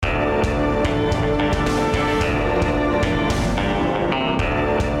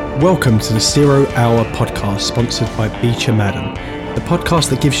Welcome to the 0 Hour podcast sponsored by Beecher Madden, the podcast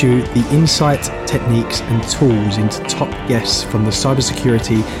that gives you the insight, techniques and tools into top guests from the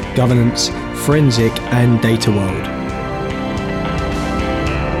cybersecurity, governance, forensic and data world.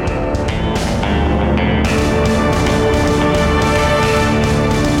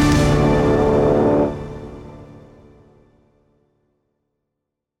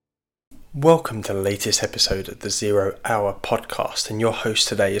 Welcome to the latest episode of the 0 Hour podcast, and your host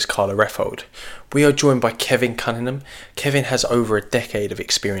today is Carla Reffold. We are joined by Kevin Cunningham. Kevin has over a decade of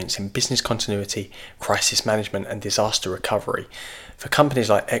experience in business continuity, crisis management and disaster recovery for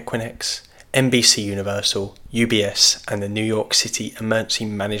companies like Equinix, NBC Universal, UBS and the New York City Emergency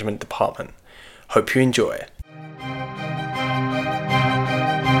Management Department. Hope you enjoy.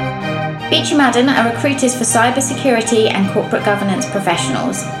 Beecher Madden are recruiters for cybersecurity and corporate governance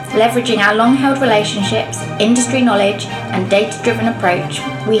professionals. Leveraging our long-held relationships, industry knowledge, and data-driven approach,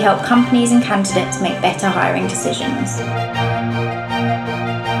 we help companies and candidates make better hiring decisions.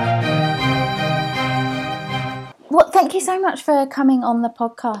 Well, thank you so much for coming on the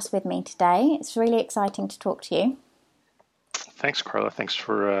podcast with me today. It's really exciting to talk to you. Thanks, Carla. Thanks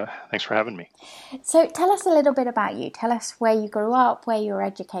for having me. So tell us a little bit about you. Tell us where you grew up, where you were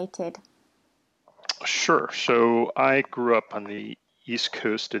educated. Sure. So I grew up on the East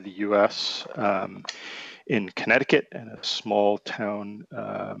Coast of the U.S. In Connecticut, in a small town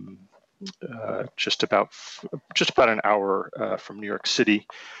just about an hour from New York City.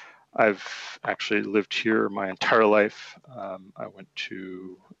 I've actually lived here my entire life. I went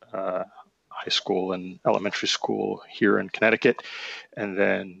to high school and elementary school here in Connecticut, and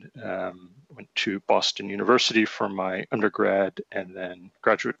then went to Boston University for my undergrad and then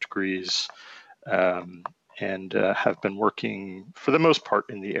graduate degrees. And have been working for the most part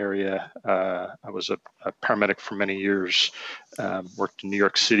in the area. I was a paramedic for many years, worked in New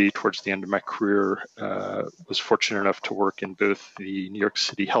York City towards the end of my career, was fortunate enough to work in both the New York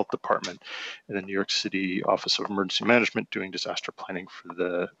City Health Department and the New York City Office of Emergency Management doing disaster planning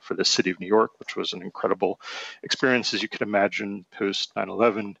for the city of New York, which was an incredible experience, as you could imagine, post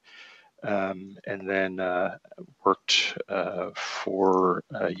 9/11. And then worked for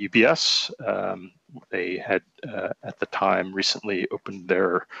UBS. They had, at the time, recently opened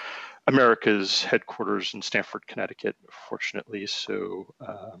their America's headquarters in Stamford, Connecticut, fortunately. So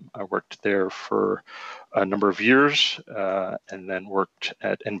I worked there for a number of years and then worked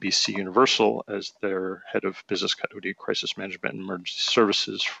at NBC Universal as their head of business continuity, crisis management, and emergency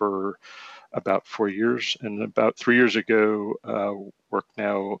services for about 4 years. And about 3 years ago, work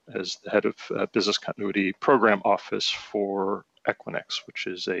now as the head of business continuity program office for Equinix, which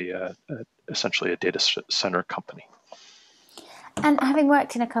is essentially a data center company. And having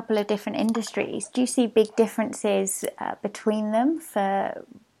worked in a couple of different industries, do you see big differences between them for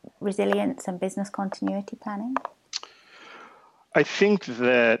resilience and business continuity planning? I think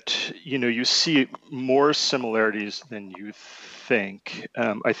that, you see more similarities than you think.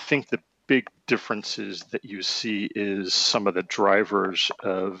 I think the big differences that you see is some of the drivers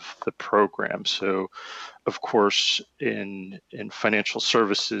of the program. So, of course, in financial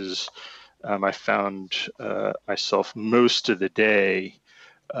services, I found myself most of the day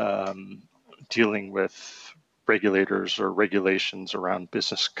dealing with regulators or regulations around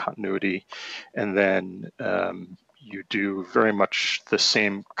business continuity, and then you do very much the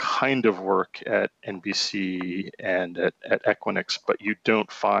same kind of work at NBC and at Equinix, but you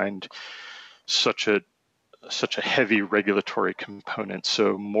don't find such a heavy regulatory component.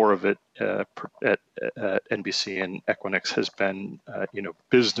 So more of it at NBC and Equinix has been,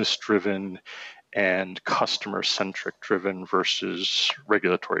 business driven and customer centric driven versus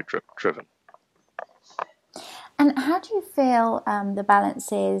regulatory driven. And how do you feel the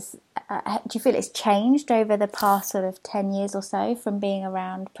balance is? Do you feel it's changed over the past sort of 10 years or so from being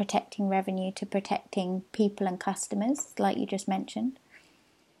around protecting revenue to protecting people and customers, like you just mentioned?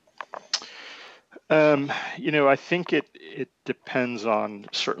 I think it depends on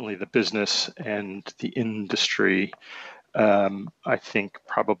certainly the business and the industry. I think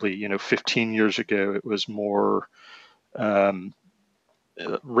probably, 15 years ago, it was more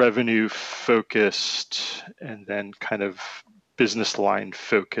revenue focused and then kind of business line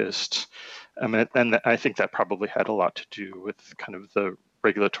focused. And I think that probably had a lot to do with kind of the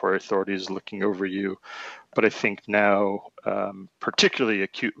regulatory authorities looking over you. But I think now, particularly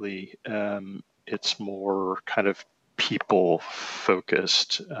acutely, it's more kind of people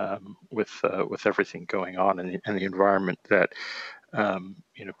focused with everything going on in the environment that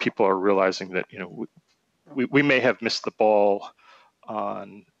people are realizing that we may have missed the ball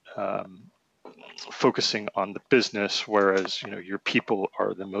on focusing on the business, whereas your people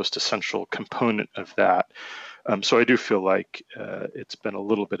are the most essential component of that. So I do feel like it's been a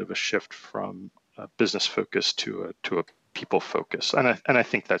little bit of a shift from a business focus to a people focus, and I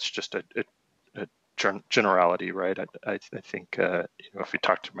think that's just a generality, right? I think if you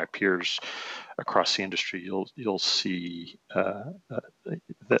talk to my peers across the industry, you'll see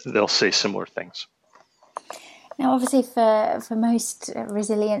that they'll say similar things. Now, obviously, for most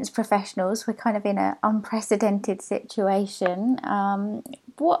resilience professionals, we're kind of in an unprecedented situation.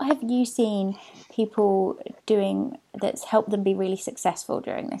 What have you seen people doing that's helped them be really successful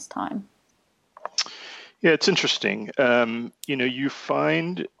during this time? Yeah, it's interesting. You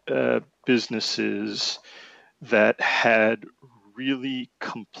find businesses that had really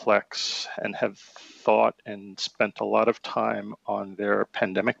complex and have thought and spent a lot of time on their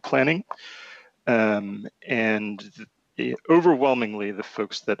pandemic planning. And overwhelmingly, the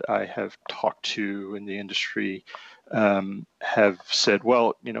folks that I have talked to in the industry have said,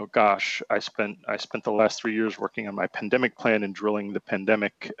 well, gosh, I spent the last 3 years working on my pandemic plan and drilling the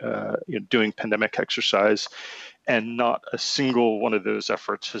pandemic, doing pandemic exercise, and not a single one of those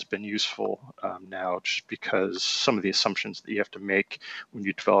efforts has been useful now, just because some of the assumptions that you have to make when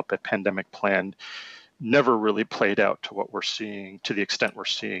you develop a pandemic plan never really played out to what we're seeing, to the extent we're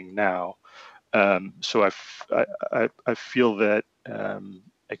seeing now. So I feel that,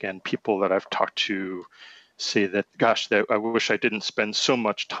 again, people that I've talked to say that, gosh, I wish I didn't spend so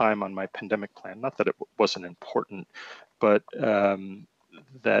much time on my pandemic plan. Not that it wasn't important, but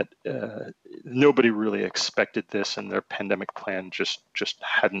that nobody really expected this, and their pandemic plan just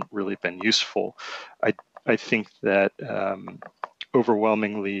hadn't really been useful. I think that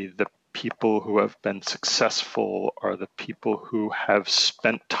overwhelmingly the people who have been successful are the people who have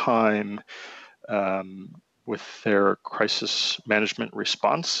spent time with their crisis management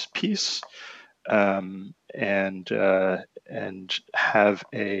response piece, and have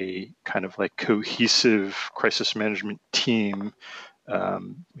a kind of like cohesive crisis management team,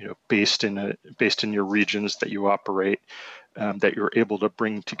 based in your regions that you operate, that you're able to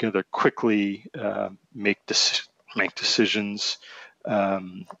bring together quickly, make decisions,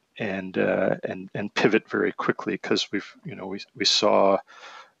 and pivot very quickly, because we saw,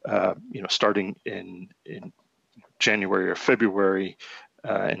 starting in January or February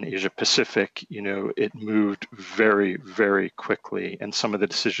in Asia Pacific, it moved very, very quickly, and some of the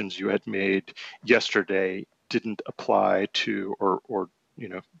decisions you had made yesterday didn't apply to, or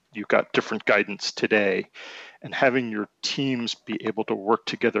you got different guidance today. And having your teams be able to work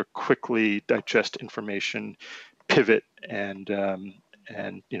together quickly, digest information, pivot, and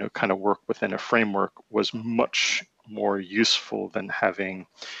kind of work within a framework was much more useful than having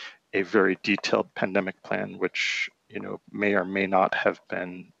a very detailed pandemic plan, which may or may not have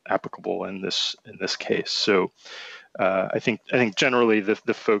been applicable in this case. So I think generally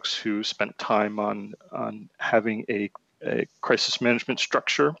the folks who spent time on having a crisis management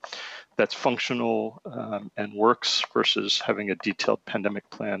structure that's functional and works, versus having a detailed pandemic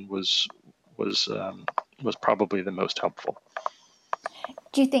plan was probably the most helpful.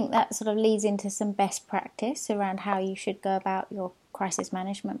 Do you think that sort of leads into some best practice around how you should go about your crisis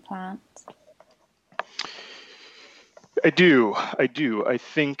management plans? I do. I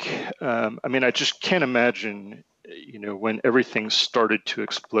think, I just can't imagine, when everything started to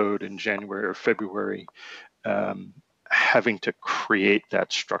explode in January or February, having to create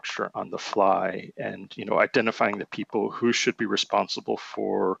that structure on the fly, and identifying the people who should be responsible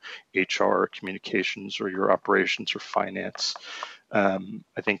for HR or communications or your operations or finance.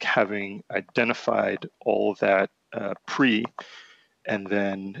 I think having identified all of that and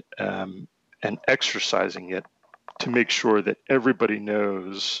then and exercising it to make sure that everybody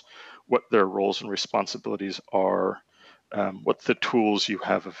knows what their roles and responsibilities are, what the tools you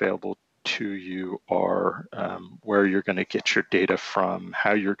have available to you are, where you're going to get your data from,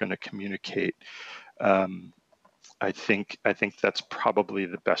 how you're going to communicate. I think that's probably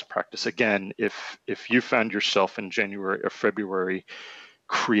the best practice. Again, if you found yourself in January or February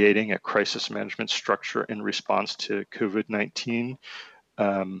creating a crisis management structure in response to COVID-19,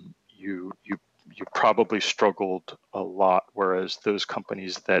 you probably struggled a lot. Whereas those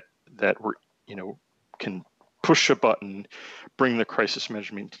companies that were can push a button, bring the crisis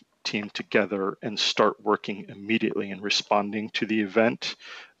management team together, and start working immediately and responding to the event,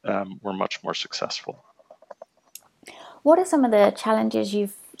 were much more successful. What are some of the challenges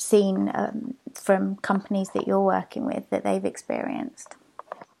you've seen from companies that you're working with that they've experienced?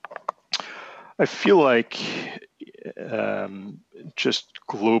 I feel like just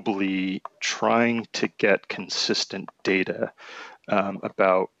globally trying to get consistent data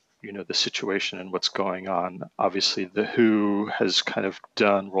about the situation and what's going on. Obviously, the WHO has kind of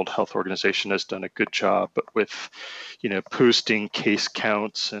done, World Health Organization has done a good job, but with, posting case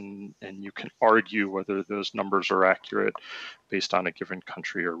counts, and you can argue whether those numbers are accurate based on a given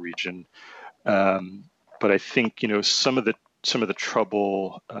country or region. But I think, some of the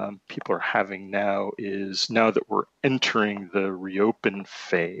trouble people are having now is, now that we're entering the reopen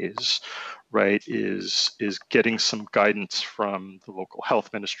phase, right, is getting some guidance from the local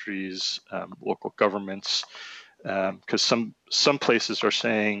health ministries, local governments, because some places are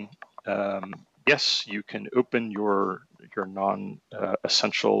saying, yes, you can open your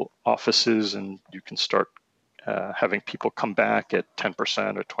non-essential offices, and you can start having people come back at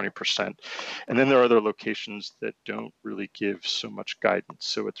 10% or 20%. And then there are other locations that don't really give so much guidance.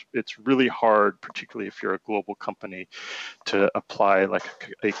 So it's really hard, particularly if you're a global company, to apply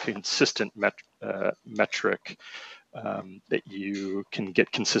like a consistent metric that you can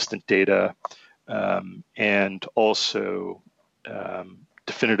get consistent data, and also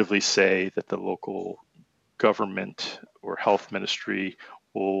definitively say that the local government or health ministry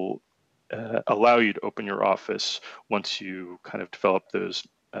will allow you to open your office once you kind of develop those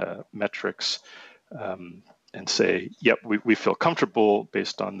metrics, and say, yep, we feel comfortable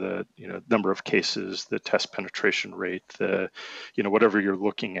based on the number of cases, the test penetration rate, the whatever you're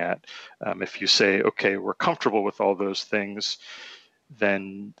looking at. If you say, okay, we're comfortable with all those things,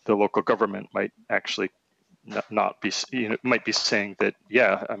 then the local government might actually not be, might be saying that,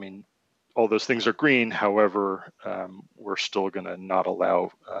 yeah, I mean, all those things are green. However, we're still going to not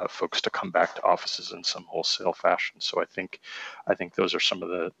allow folks to come back to offices in some wholesale fashion. So I think those are some of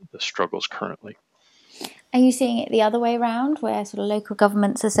the struggles currently. Are you seeing it the other way around, where sort of local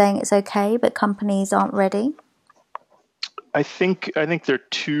governments are saying it's okay, but companies aren't ready? I think there are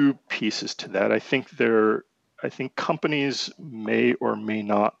two pieces to that. I think companies may or may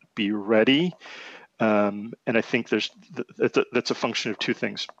not be ready, and I think that's a function of two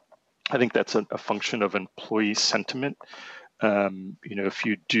things. I think that's a function of employee sentiment. If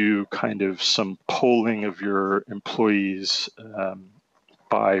you do kind of some polling of your employees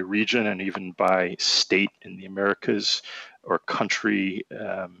by region and even by state in the Americas or country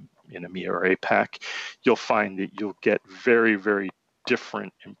in EMEA or APAC, you'll find that you'll get very, very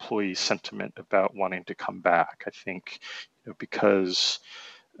different employee sentiment about wanting to come back. I think because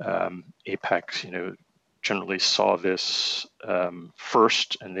APAC, generally saw this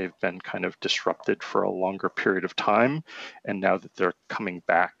first, and they've been kind of disrupted for a longer period of time. And now that they're coming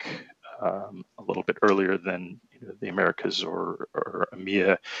back a little bit earlier than the Americas or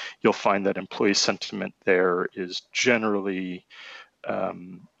EMEA, you'll find that employee sentiment there is generally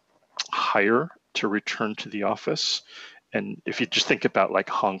higher to return to the office. And if you just think about like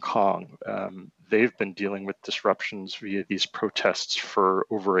Hong Kong, they've been dealing with disruptions via these protests for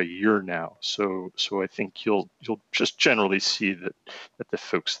over a year now. So I think you'll just generally see that the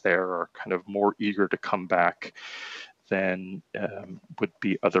folks there are kind of more eager to come back than would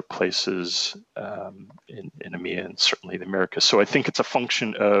be other places in EMEA and certainly the Americas. So I think it's a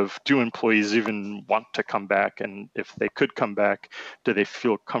function of, do employees even want to come back? And if they could come back, do they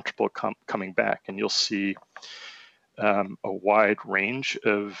feel comfortable coming back? And you'll see a wide range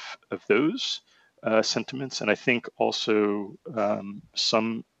of those sentiments. And I think also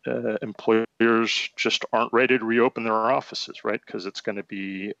some employers just aren't ready to reopen their offices, right? Because it's going to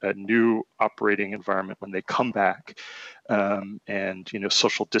be a new operating environment when they come back. And,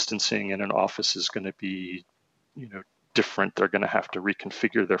 social distancing in an office is going to be, different. They're going to have to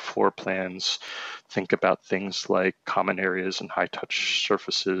reconfigure their floor plans, think about things like common areas and high touch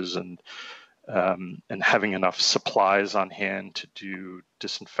surfaces, and having enough supplies on hand to do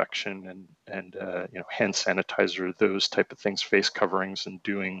disinfection and hand sanitizer, those type of things, face coverings, and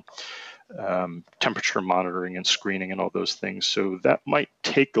doing temperature monitoring and screening and all those things. So that might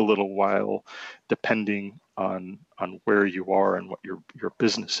take a little while, depending on where you are and what your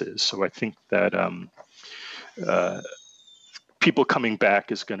business is. So I think that people coming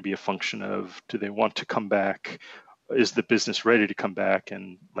back is going to be a function of, do they want to come back? Is the business ready to come back?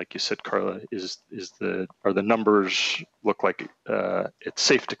 And like you said, Carla, are the numbers look like it's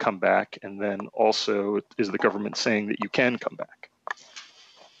safe to come back? And then also, is the government saying that you can come back?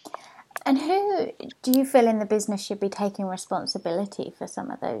 And who do you feel in the business should be taking responsibility for some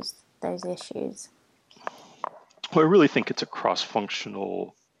of those issues? Well, I really think it's a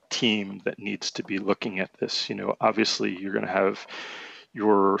cross-functional team that needs to be looking at this. Obviously, you're going to have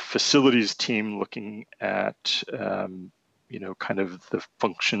your facilities team looking at kind of the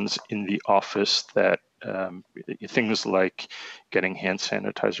functions in the office that things like getting hand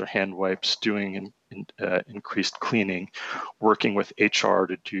sanitizer, hand wipes, doing increased cleaning, working with HR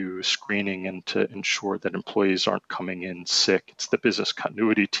to do screening and to ensure that employees aren't coming in sick. It's the business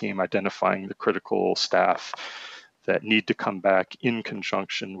continuity team identifying the critical staff that need to come back in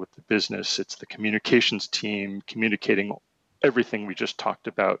conjunction with the business. It's the communications team communicating everything we just talked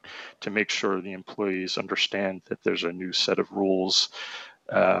about to make sure the employees understand that there's a new set of rules.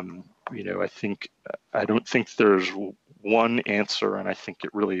 I don't think there's one answer, and I think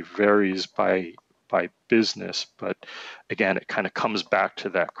it really varies by business. But again, it kind of comes back to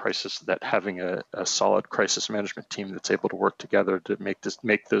that crisis, that having a solid crisis management team that's able to work together to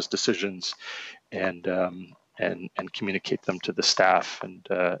make those decisions and communicate them to the staff, and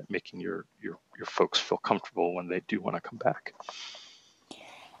making your folks feel comfortable when they do want to come back.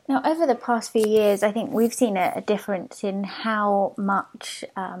 Now, over the past few years, I think we've seen a difference in how much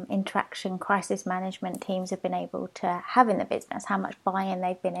interaction crisis management teams have been able to have in the business, how much buy-in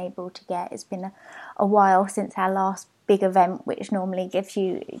they've been able to get. It's been a while since our last big event, which normally gives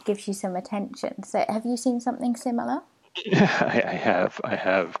you some attention. So have you seen something similar? I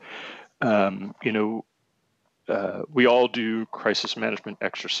have. We all do crisis management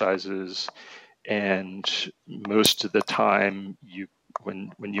exercises, and most of the time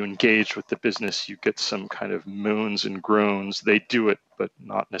when you engage with the business, you get some kind of moans and groans. They do it, but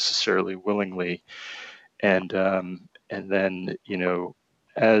not necessarily willingly. And then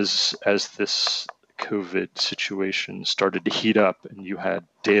as this COVID situation started to heat up, and you had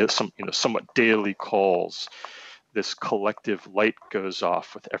somewhat daily calls, this collective light goes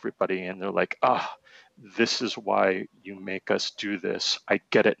off with everybody, and they're like, this is why you make us do this. I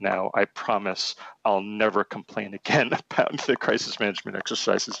get it now. I promise I'll never complain again about the crisis management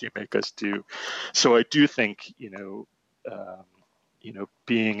exercises you make us do. So I do think,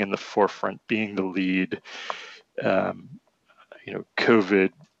 being in the forefront, being the lead,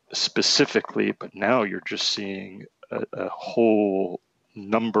 COVID specifically, but now you're just seeing a whole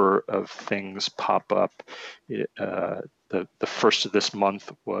number of things pop up. The first of this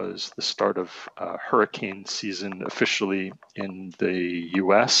month was the start of hurricane season officially in the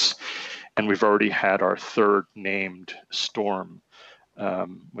US, and we've already had our third named storm,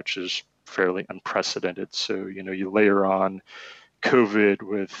 which is fairly unprecedented. So, you layer on COVID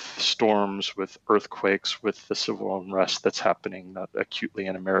with storms, with earthquakes, with the civil unrest that's happening, not acutely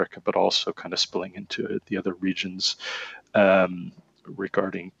in America, but also kind of spilling into the other regions,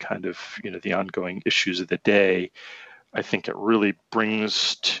 regarding kind of, the ongoing issues of the day. I think it really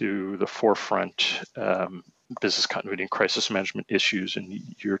brings to the forefront business continuity and crisis management issues, and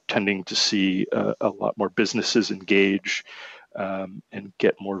you're tending to see a lot more businesses engage and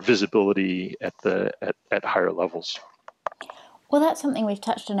get more visibility at higher levels. Well, that's something we've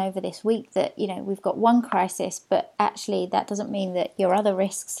touched on over this week, that, we've got one crisis, but actually that doesn't mean that your other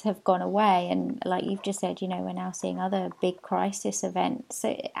risks have gone away. And like you've just said, we're now seeing other big crisis events.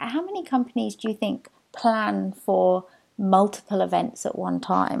 So how many companies do you think plan for multiple events at one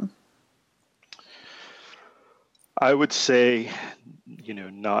time? I would say,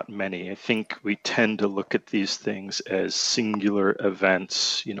 not many. I think we tend to look at these things as singular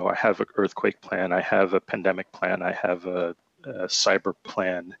events. I have an earthquake plan, I have a pandemic plan, I have a cyber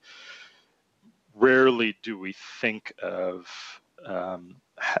plan. Rarely do we think of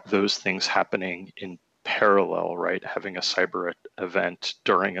those things happening in parallel, right? Having a cyber event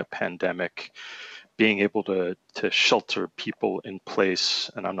during a pandemic, being able to shelter people in place.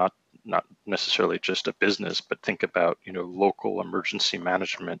 And I'm not necessarily just a business, but think about, local emergency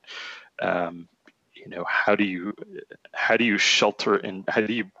management. How do you shelter, and how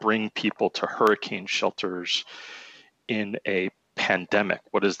do you bring people to hurricane shelters in a pandemic?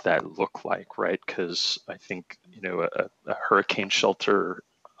 What does that look like, right? Because I think, a hurricane shelter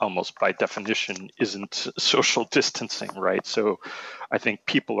almost by definition isn't social distancing, right? So I think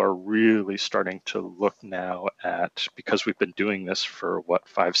people are really starting to look now at, because we've been doing this for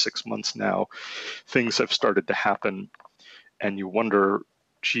 5-6 months now, things have started to happen, and you wonder,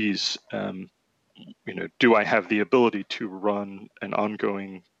 geez, do I have the ability to run an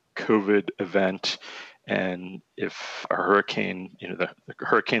ongoing COVID event? And if a hurricane, the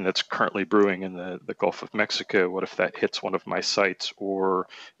hurricane that's currently brewing in the Gulf of Mexico, what if that hits one of my sites? Or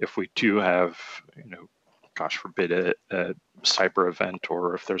if we do have, gosh forbid, a cyber event,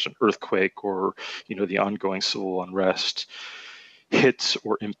 or if there's an earthquake, or, the ongoing civil unrest hits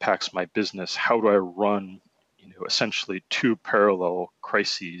or impacts my business, how do I run, essentially two parallel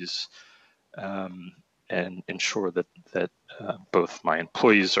crises? and ensure that both my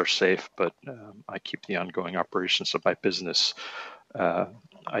employees are safe, but I keep the ongoing operations of my business.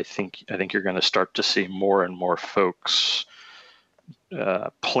 I think you're going to start to see more and more folks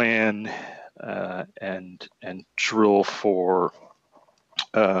plan and drill for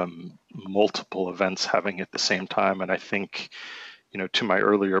multiple events happening at the same time. And I think, to my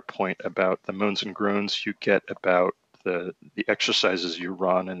earlier point about the moans and groans you get about the exercises you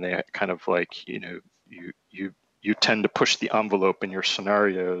run, and they kind of like, you tend to push the envelope in your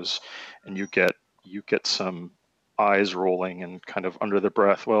scenarios, and you get some eyes rolling and kind of under the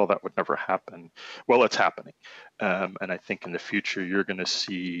breath, well, that would never happen. Well, it's happening. And I think in the future, you're going to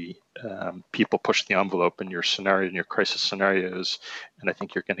see people push the envelope in your scenario, in your crisis scenarios. And I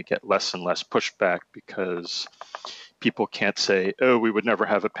think you're going to get less and less pushback, because people can't say, oh, we would never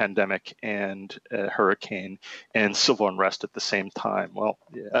have a pandemic and a hurricane and civil unrest at the same time. Well,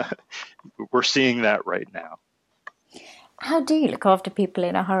 yeah, we're seeing that right now. How do you look after people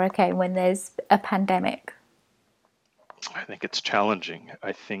in a hurricane when there's a pandemic? I think it's challenging.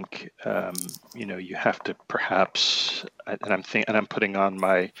 I think you have to perhaps, and I'm putting on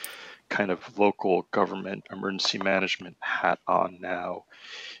my kind of local government emergency management hat on now,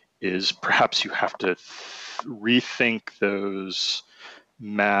 is perhaps you have to rethink those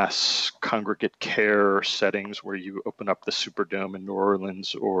mass congregate care settings where you open up the Superdome in New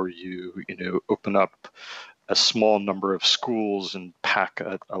Orleans, or you open up a small number of schools and pack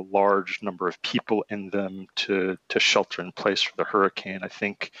a large number of people in them to shelter in place for the hurricane. I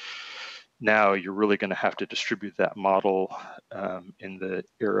think now you're really going to have to distribute that model in the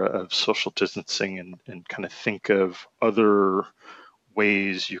era of social distancing, and kind of think of other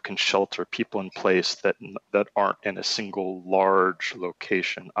ways you can shelter people in place that aren't in a single large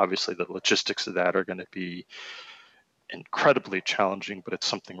location. Obviously, the logistics of that are going to be incredibly challenging, but it's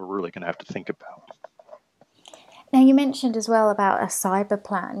something we're really going to have to think about. Now, you mentioned as well about a cyber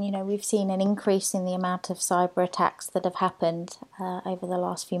plan. We've seen an increase in the amount of cyber attacks that have happened over the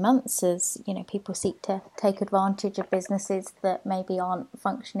last few months, as people seek to take advantage of businesses that maybe aren't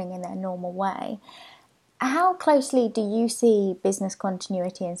functioning in their normal way. How closely do you see business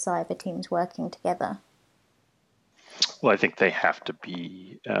continuity and cyber teams working together? Well, I think they have to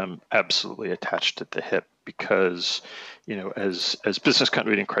be absolutely attached at the hip, because, as business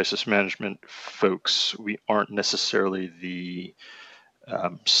continuity and crisis management folks, we aren't necessarily the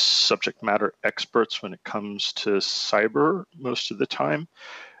subject matter experts when it comes to cyber most of the time.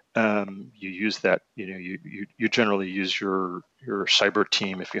 You use that, you generally use your cyber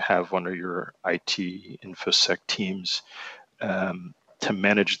team, if you have one, or your IT infosec teams, to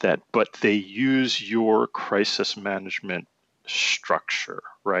manage that, but they use your crisis management structure,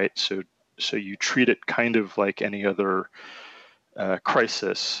 right? So you treat it kind of like any other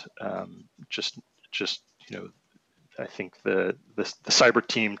crisis. Just I think the cyber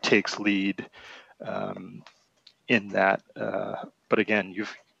team takes lead in that. But again,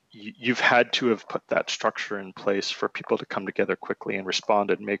 you've had to have put that structure in place for people to come together quickly and respond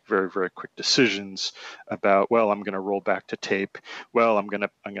and make very, very quick decisions about, well, I'm going to roll back to tape. Well, I'm going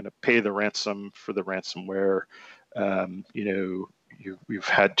to pay the ransom for the ransomware. You've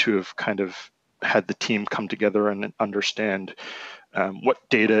had to have kind of had the team come together and understand what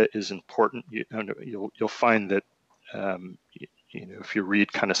data is important. You'll find that if you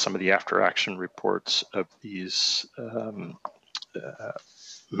read kind of some of the after action reports of these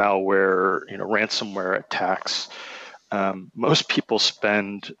malware, ransomware attacks, most people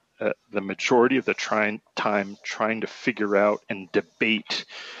spend the majority of the time trying to figure out and debate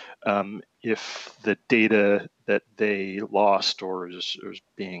if the data that they lost or is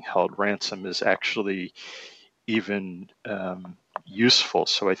being held ransom is actually even useful.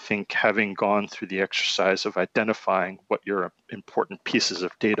 So I think having gone through the exercise of identifying what your important pieces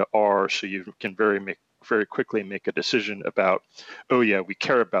of data are, so you can very quickly make a decision about, oh yeah, we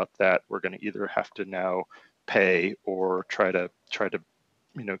care about that. We're going to either have to now pay or try to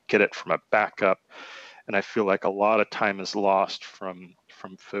get it from a backup. And I feel like a lot of time is lost from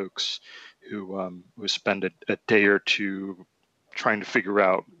folks who spend a day or two trying to figure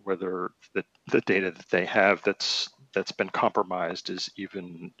out whether the data that they have that's been compromised is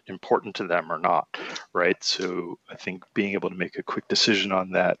even important to them or not, right? So I think being able to make a quick decision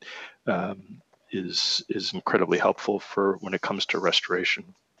on that is incredibly helpful for when it comes to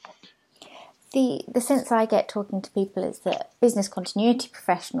restoration. The sense I get talking to people is that business continuity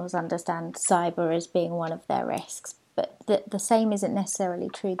professionals understand cyber as being one of their risks, but the same isn't necessarily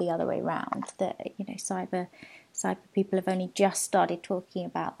true the other way around. That cyber cyber people have only just started talking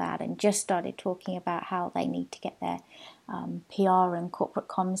about that and just started talking about how they need to get their PR and corporate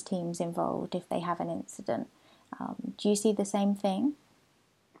comms teams involved if they have an incident. Do you see the same thing?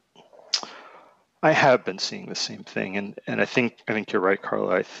 I have been seeing the same thing, and I think you're right,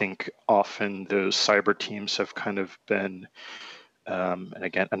 Carla. I think often those cyber teams have kind of been,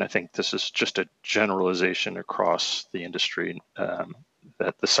 and I think this is just a generalization across the industry,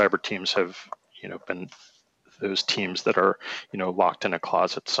 that the cyber teams have, been those teams that are, locked in a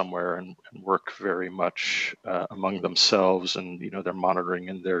closet somewhere and work very much among themselves, and they're monitoring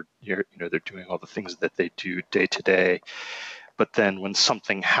and they're doing all the things that they do day to day. But then when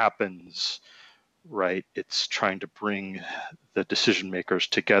something happens, right, it's trying to bring the decision makers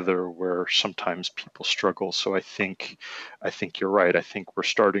together where sometimes people struggle. So I think you're right. I think we're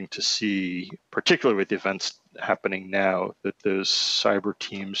starting to see, particularly with the events happening now, that those cyber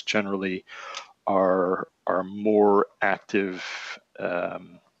teams generally are more active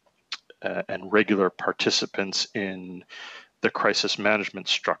and regular participants in the crisis management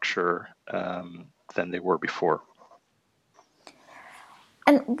structure than they were before.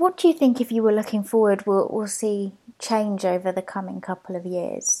 And what do you think, if you were looking forward, we'll see change over the coming couple of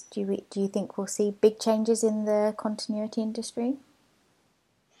years? Do you think we'll see big changes in the continuity industry?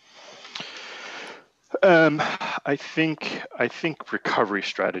 I think recovery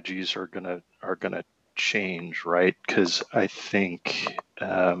strategies are gonna change, right? Because I think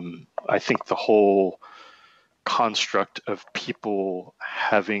the whole construct of people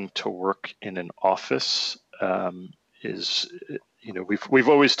having to work in an office is, we've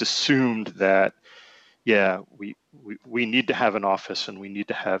always assumed that, yeah, we need to have an office and we need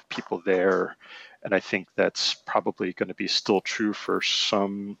to have people there, and I think that's probably going to be still true for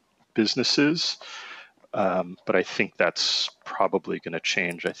some businesses. But I think that's probably going to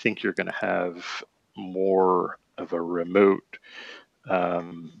change. I think you're going to have more of a remote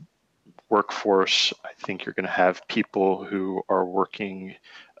workforce. I think you're going to have people who are working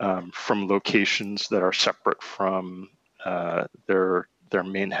from locations that are separate from their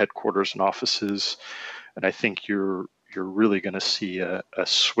main headquarters and offices, and I think you're really going to see a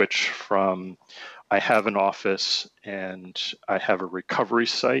switch from, I have an office and I have a recovery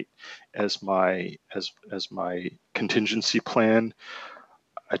site as my contingency plan.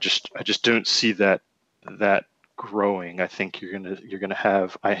 I just don't see that growing. I think you're gonna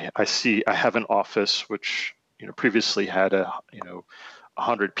have, I have an office which previously had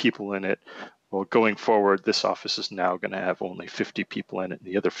 100 people in it. Well, going forward, this office is now going to have only 50 people in it, and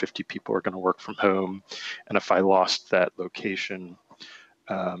the other 50 people are going to work from home. And if I lost that location,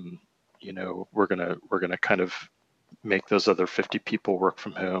 we're gonna kind of make those other 50 people work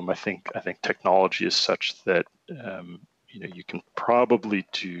from home. I think technology is such that you can probably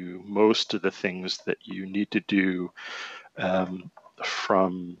do most of the things that you need to do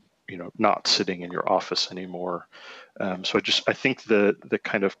from not sitting in your office anymore. So I think the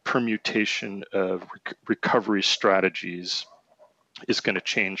kind of permutation of recovery strategies is going to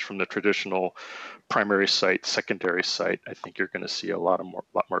change from the traditional primary site, secondary site. I think you're going to see a lot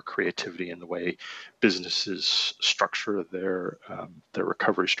more creativity in the way businesses structure their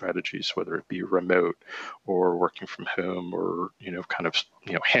recovery strategies, whether it be remote or working from home, or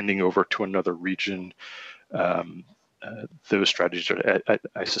handing over to another region. Those strategies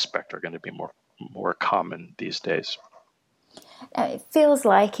I suspect are going to be more common these days. It feels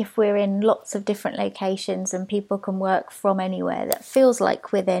like if we're in lots of different locations and people can work from anywhere, that feels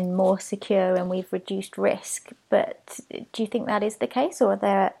like we're then more secure and we've reduced risk. But do you think that is the case, or are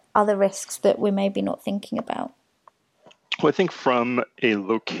there other risks that we're maybe not thinking about? Well, I think from a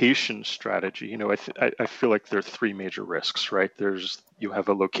location strategy, I feel like there are three major risks, right? You have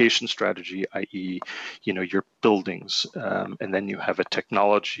a location strategy, i.e., your buildings, and then you have a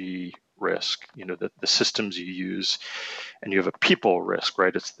technology risk, the systems you use, and you have a people risk,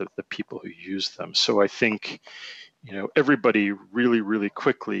 right? It's the people who use them. So I think, everybody really, really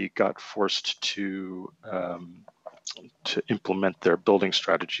quickly got forced to implement their building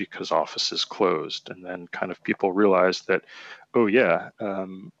strategy because offices closed, and then kind of people realized that, oh yeah,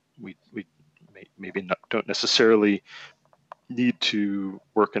 we maybe don't necessarily need to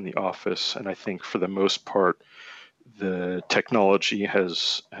work in the office. And I think for the most part, the technology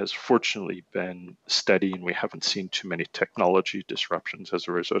has fortunately been steady, and we haven't seen too many technology disruptions as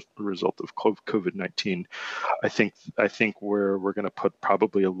a result of COVID-19. I think where we're going to put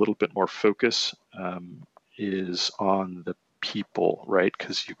probably a little bit more focus is on the people, right?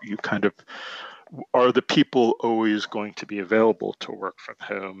 Because you kind of, are the people always going to be available to work from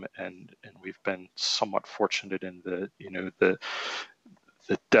home? And we've been somewhat fortunate in the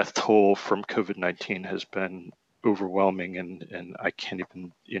death toll from COVID-19 has been overwhelming, and I can't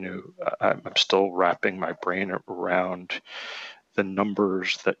even, I'm still wrapping my brain around the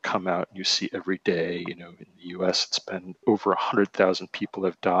numbers that come out and you see every day. In the US, it's been over 100,000 people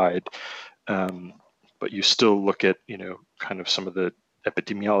have died. But you still look at, kind of some of the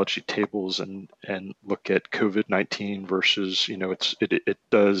epidemiology tables and look at COVID-19 versus, it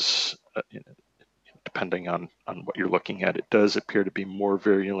does, depending on what you're looking at, it does appear to be more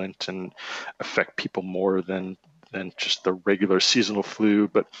virulent and affect people more than just the regular seasonal flu,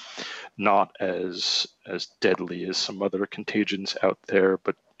 but not as deadly as some other contagions out there.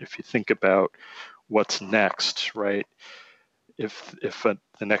 But if you think about what's next, right? If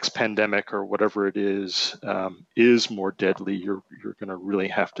the next pandemic or whatever it is more deadly, you're going to really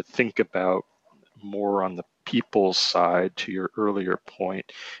have to think about more on the people's side. To your earlier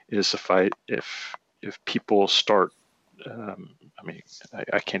point, is if people start, I mean,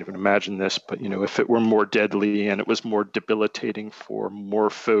 I can't even imagine this, but if it were more deadly and it was more debilitating for more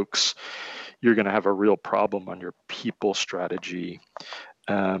folks, you're going to have a real problem on your people strategy.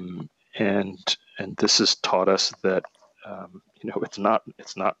 And this has taught us that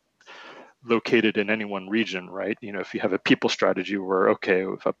it's not located in any one region, right? If you have a people strategy where, okay,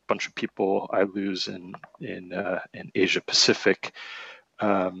 if a bunch of people I lose in Asia Pacific,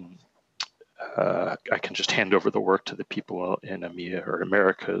 I can just hand over the work to the people in EMEA or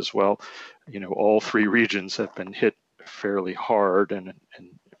America as well. All three regions have been hit fairly hard, and it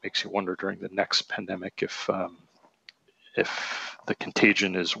makes you wonder during the next pandemic if the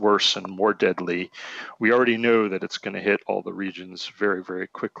contagion is worse and more deadly. We already know that it's going to hit all the regions very, very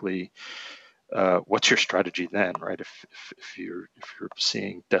quickly. What's your strategy then, right? If you're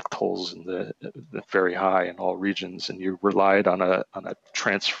seeing death tolls in the very high in all regions, and you relied on a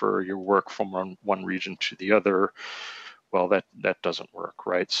transfer your work from one region to the other, well, that doesn't work,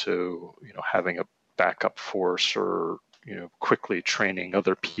 right? So having a backup force, or quickly training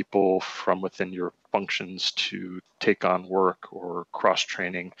other people from within your functions to take on work, or cross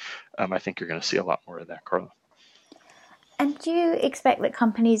training, I think you're going to see a lot more of that, Carla. And do you expect that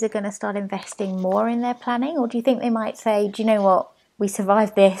companies are going to start investing more in their planning, or do you think they might say, do you know what, we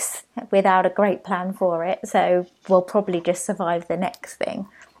survived this without a great plan for it, so we'll probably just survive the next thing?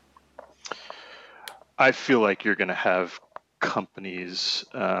 I feel like you're going to have companies,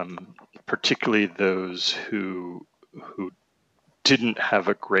 particularly those who didn't have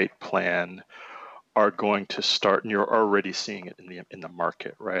a great plan, are going to start, and you're already seeing it in the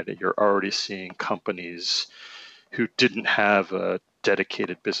market, right? You're already seeing companies who didn't have a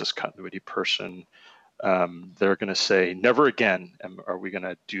dedicated business continuity person. They're going to say, never again are we going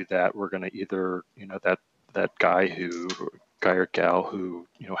to do that. We're going to either, that guy or gal who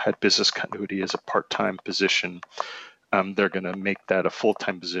had business continuity as a part-time position, they're going to make that a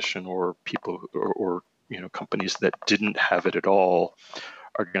full-time position, or people or companies that didn't have it at all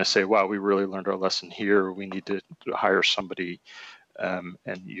are going to say, wow, we really learned our lesson here. We need to hire somebody. And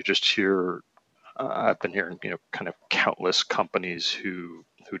you just hear, I've been hearing, kind of countless companies who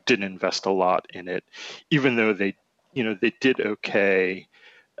didn't invest a lot in it, even though they did okay,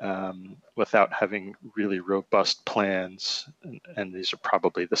 without having really robust plans. And these are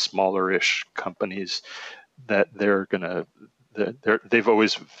probably the smaller-ish companies that they're going to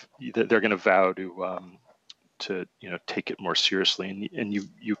vow to take it more seriously, and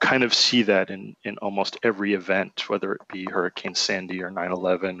you kind of see that in almost every event, whether it be Hurricane Sandy or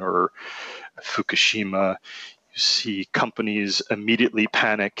 9/11 or Fukushima. You see companies immediately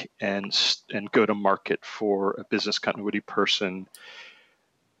panic and go to market for a business continuity person,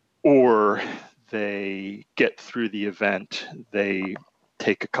 or they get through the event. They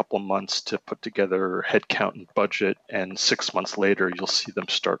take a couple months to put together headcount and budget, and 6 months later, you'll see them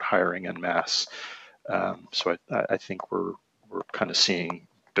start hiring en masse. So I think we're kind of seeing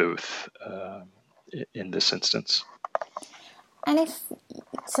both in this instance. And if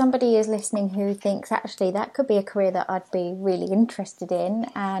somebody is listening who thinks, actually, that could be a career that I'd be really interested in,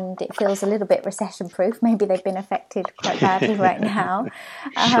 and it feels a little bit recession-proof, maybe they've been affected quite badly right now.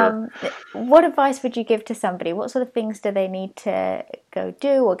 Sure. What advice would you give to somebody? What sort of things do they need to go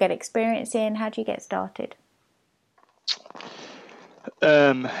do or get experience in? How do you get started?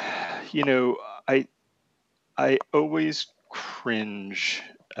 I always cringe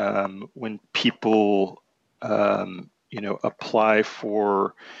when people apply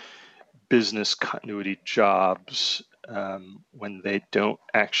for business continuity jobs when they don't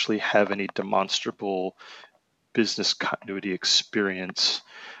actually have any demonstrable business continuity experience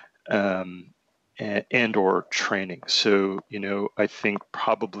and or training. So I think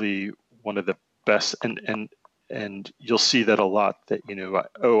probably one of the best, and you'll see that a lot, that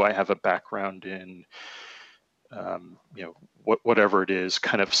I have a background in whatever it is,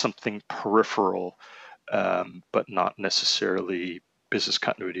 kind of something peripheral, but not necessarily business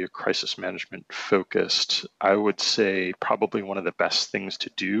continuity or crisis management focused. I would say probably one of the best things to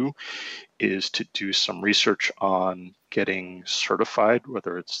do is to do some research on getting certified,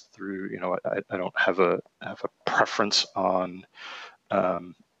 whether it's through, I don't have a preference on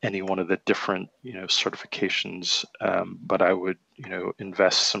any one of the different, certifications, but I would,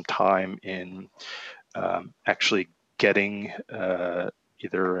 invest some time in actually getting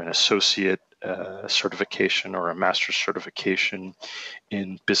either an associate certification or a master's certification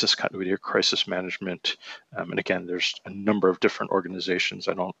in business continuity or crisis management. And again, there's a number of different organizations.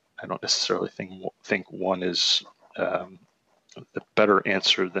 I don't necessarily think one is the better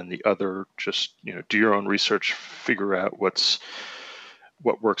answer than the other. Just do your own research, figure out what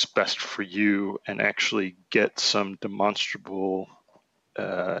works best for you, and actually get some demonstrable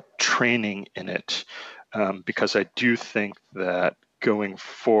training in it, because I do think that going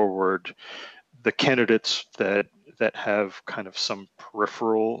forward, the candidates that have kind of some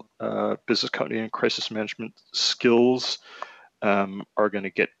peripheral business continuity and crisis management skills are going to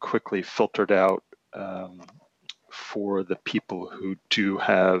get quickly filtered out for the people who do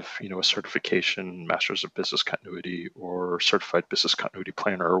have, a certification, Masters of Business Continuity or Certified Business Continuity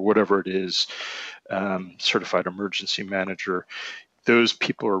Planner or whatever it is, Certified Emergency Manager. Those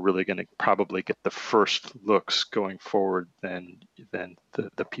people are really going to probably get the first looks going forward than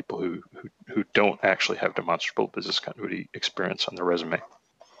the people who don't actually have demonstrable business continuity experience on their resume.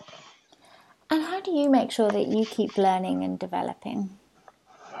 And how do you make sure that you keep learning and developing?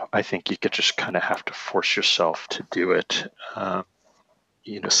 I think you could just kind of have to force yourself to do it.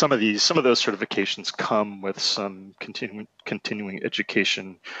 Some of those certifications come with some continuing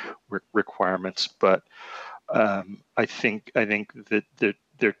education requirements, but I think that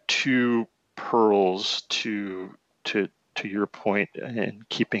they're two pearls to your point in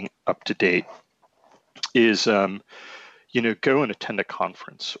keeping up to date is go and attend a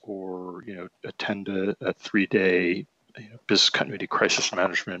conference or attend a 3-day business continuity crisis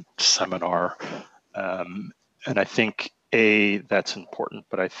management seminar, and I think that's important,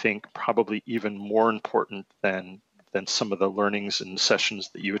 but I think probably even more important than some of the learnings and sessions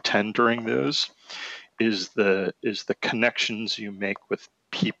that you attend during those is the connections you make with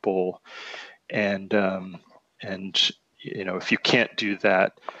people, and if you can't do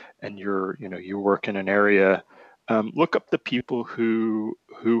that and you work in an area, look up the people who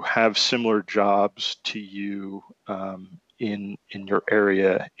have similar jobs to you in your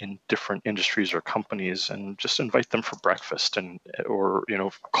area in different industries or companies, and just invite them for breakfast or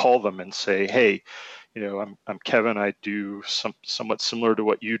call them and say, hey, I'm Kevin. I do somewhat similar to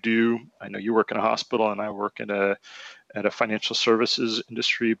what you do. I know you work in a hospital and I work at a financial services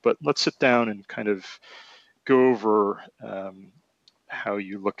industry, but let's sit down and kind of go over how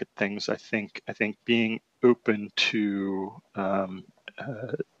you look at things. I think being open to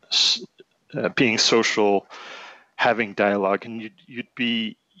being social, having dialogue, and you'd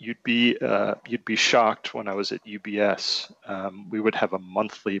be shocked. When I was at UBS, we would have a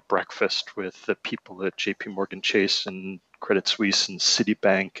monthly breakfast with the people at JP Morgan Chase and Credit Suisse and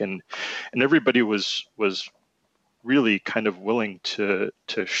Citibank, and everybody was really kind of willing to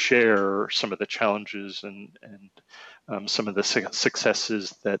share some of the challenges and some of the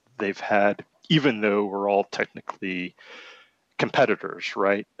successes that they've had, even though we're all technically competitors,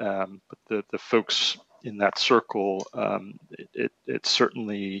 right? But the folks in that circle, it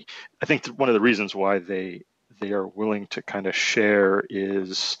certainly, I think one of the reasons why they are willing to kind of share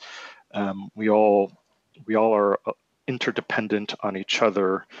is we all are interdependent on each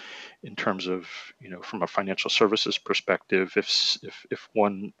other in terms of, from a financial services perspective. If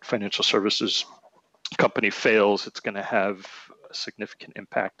one financial services company fails, it's going to have a significant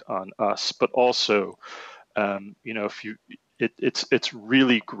impact on us. But also, it's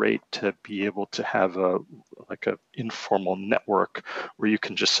really great to be able to have a informal network where you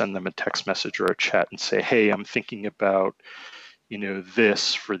can just send them a text message or a chat and say, hey, I'm thinking about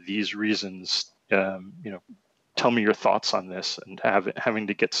this for these reasons. Tell me your thoughts on this, and having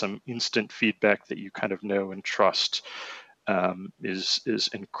to get some instant feedback that you kind of know and trust is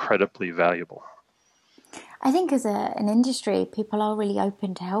incredibly valuable. I think as an industry, people are really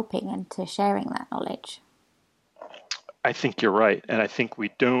open to helping and to sharing that knowledge. I think you're right. And I think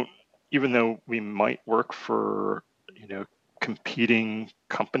we don't, even though we might work for, competing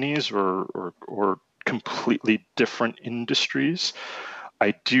companies or completely different industries,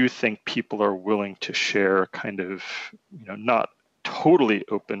 I do think people are willing to share, kind of, not totally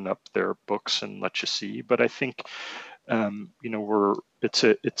open up their books and let you see, but I think,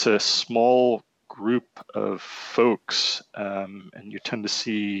 it's a small group of folks, and you tend to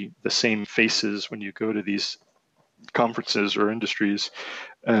see the same faces when you go to these conferences or industries.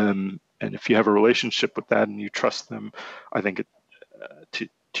 And if you have a relationship with that and you trust them, I think to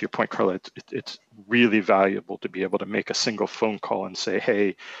your point, Carla, it's really valuable to be able to make a single phone call and say,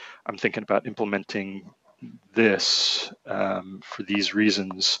 hey, I'm thinking about implementing this for these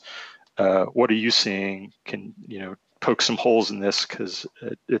reasons. What are you seeing? Can poke some holes in this, because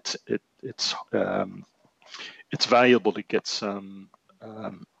it's valuable to get some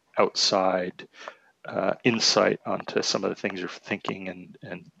outside insight onto some of the things you're thinking,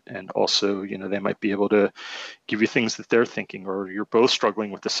 and also they might be able to give you things that they're thinking, or you're both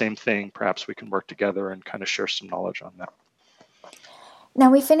struggling with the same thing. Perhaps we can work together and kind of share some knowledge on that. Now,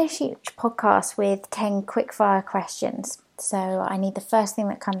 we finish each podcast with 10 quickfire questions. So I need the first thing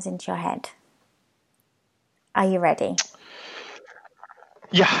that comes into your head. Are you ready?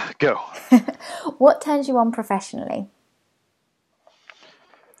 Yeah, go. What turns you on professionally?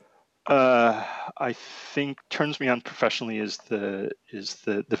 I think turns me on professionally is the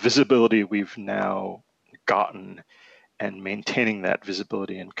visibility we've now gotten, and maintaining that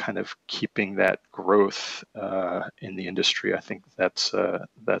visibility and kind of keeping that growth in the industry. I think that's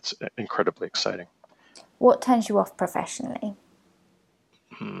incredibly exciting. What turns you off professionally?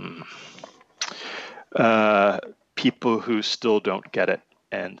 People who still don't get it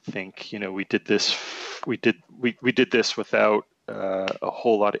and think, we did this without a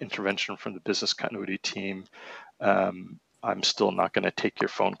whole lot of intervention from the business continuity team. I'm still not going to take your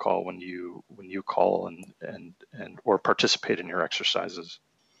phone call when you call and or participate in your exercises.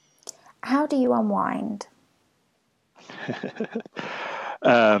 How do you unwind?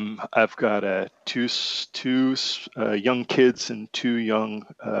 I've got two young kids and two young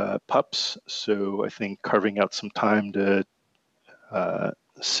pups, so I think carving out some time to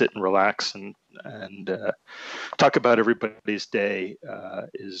sit and relax and talk about everybody's day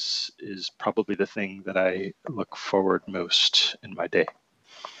is probably the thing that I look forward most in my day.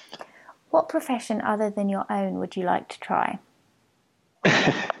 What profession other than your own would you like to try?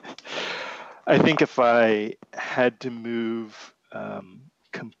 I think if I had to move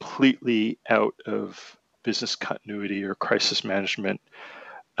completely out of business continuity or crisis management,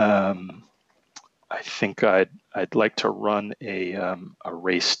 I think I'd like to run a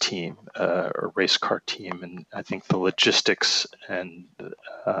race team, a race car team, and I think the logistics and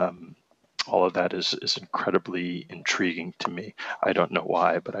all of that is incredibly intriguing to me. I don't know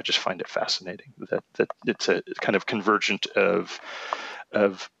why, but I just find it fascinating that it's a kind of convergent of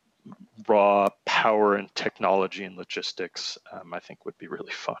raw power and technology and logistics. I think would be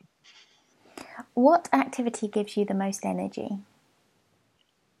really fun. What activity gives you the most energy?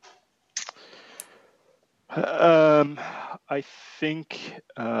 I think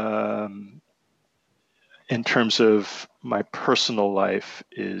in terms of my personal life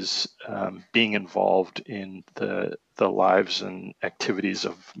is being involved in the lives and activities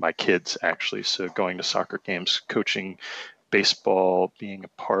of my kids, actually. So going to soccer games, coaching baseball, being a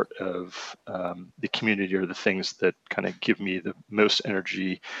part of the community are the things that kind of give me the most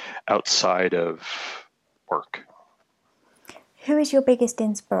energy outside of work. Who is your biggest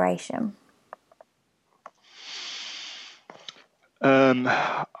inspiration?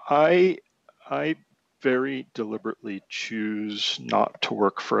 I very deliberately choose not to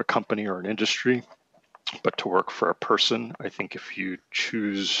work for a company or an industry, but to work for a person. I think if you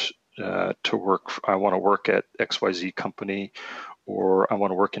choose to work, I want to work at XYZ company, or I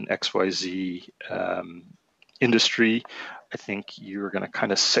want to work in XYZ industry, I think you're going to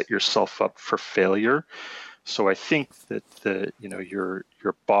kind of set yourself up for failure. So I think that your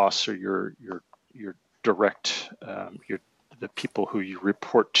boss or your direct the people who you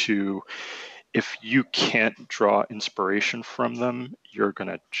report to, if you can't draw inspiration from them, you're going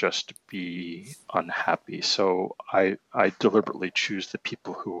to just be unhappy. So I deliberately choose the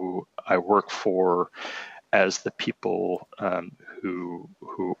people who I work for as the people who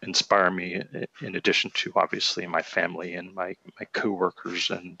inspire me, in addition to obviously my family and my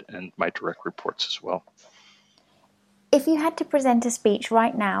coworkers and my direct reports as well. If you had to present a speech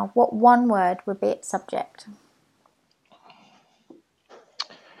right now, what one word would be its subject?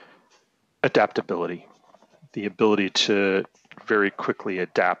 Adaptability, the ability to very quickly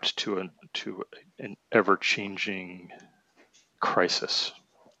adapt to an ever-changing crisis.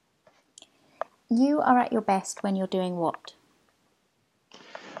 You are at your best when you're doing what?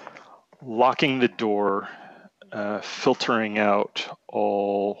 Locking the door, filtering out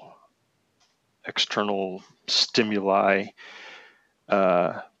all external stimuli,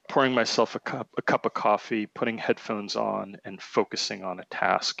 pouring myself a cup of coffee, putting headphones on, and focusing on a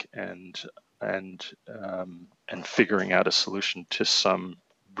task. And and figuring out a solution to some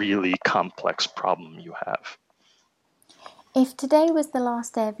really complex problem you have. If today was the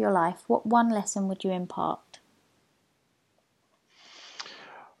last day of your life, what one lesson would you impart?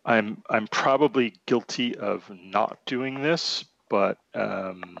 I'm probably guilty of not doing this, but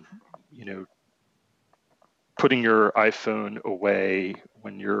putting your iPhone away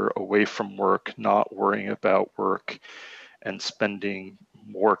when you're away from work, not worrying about work, and spending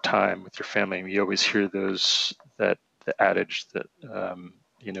more time with your family. You always hear the adage that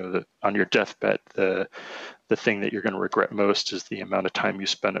that on your deathbed, the thing that you're going to regret most is the amount of time you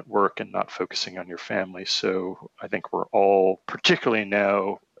spend at work and not focusing on your family. So I think we're all, particularly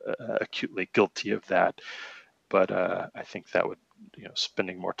now, acutely guilty of that. But I think that would,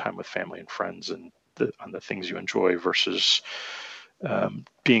 spending more time with family and friends and on the things you enjoy versus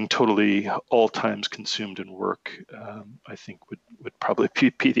being totally all times consumed in work, I think would probably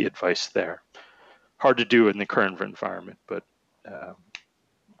be the advice there. Hard to do in the current environment, but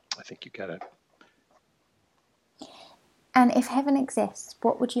I think you got it. And if heaven exists,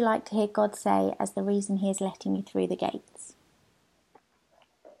 what would you like to hear God say as the reason he is letting you through the gates?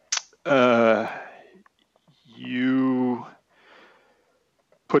 You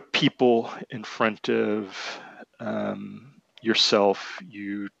put people in front of yourself.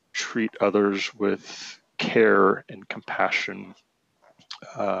 You treat others with care and compassion.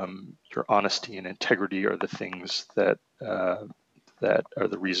 Your honesty and integrity are the things that are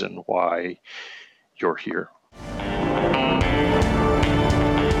the reason why you're here.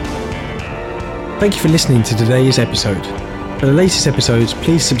 Thank you for listening to today's episode. For the latest episodes,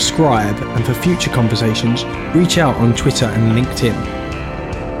 please subscribe, and for future conversations, reach out on Twitter and LinkedIn.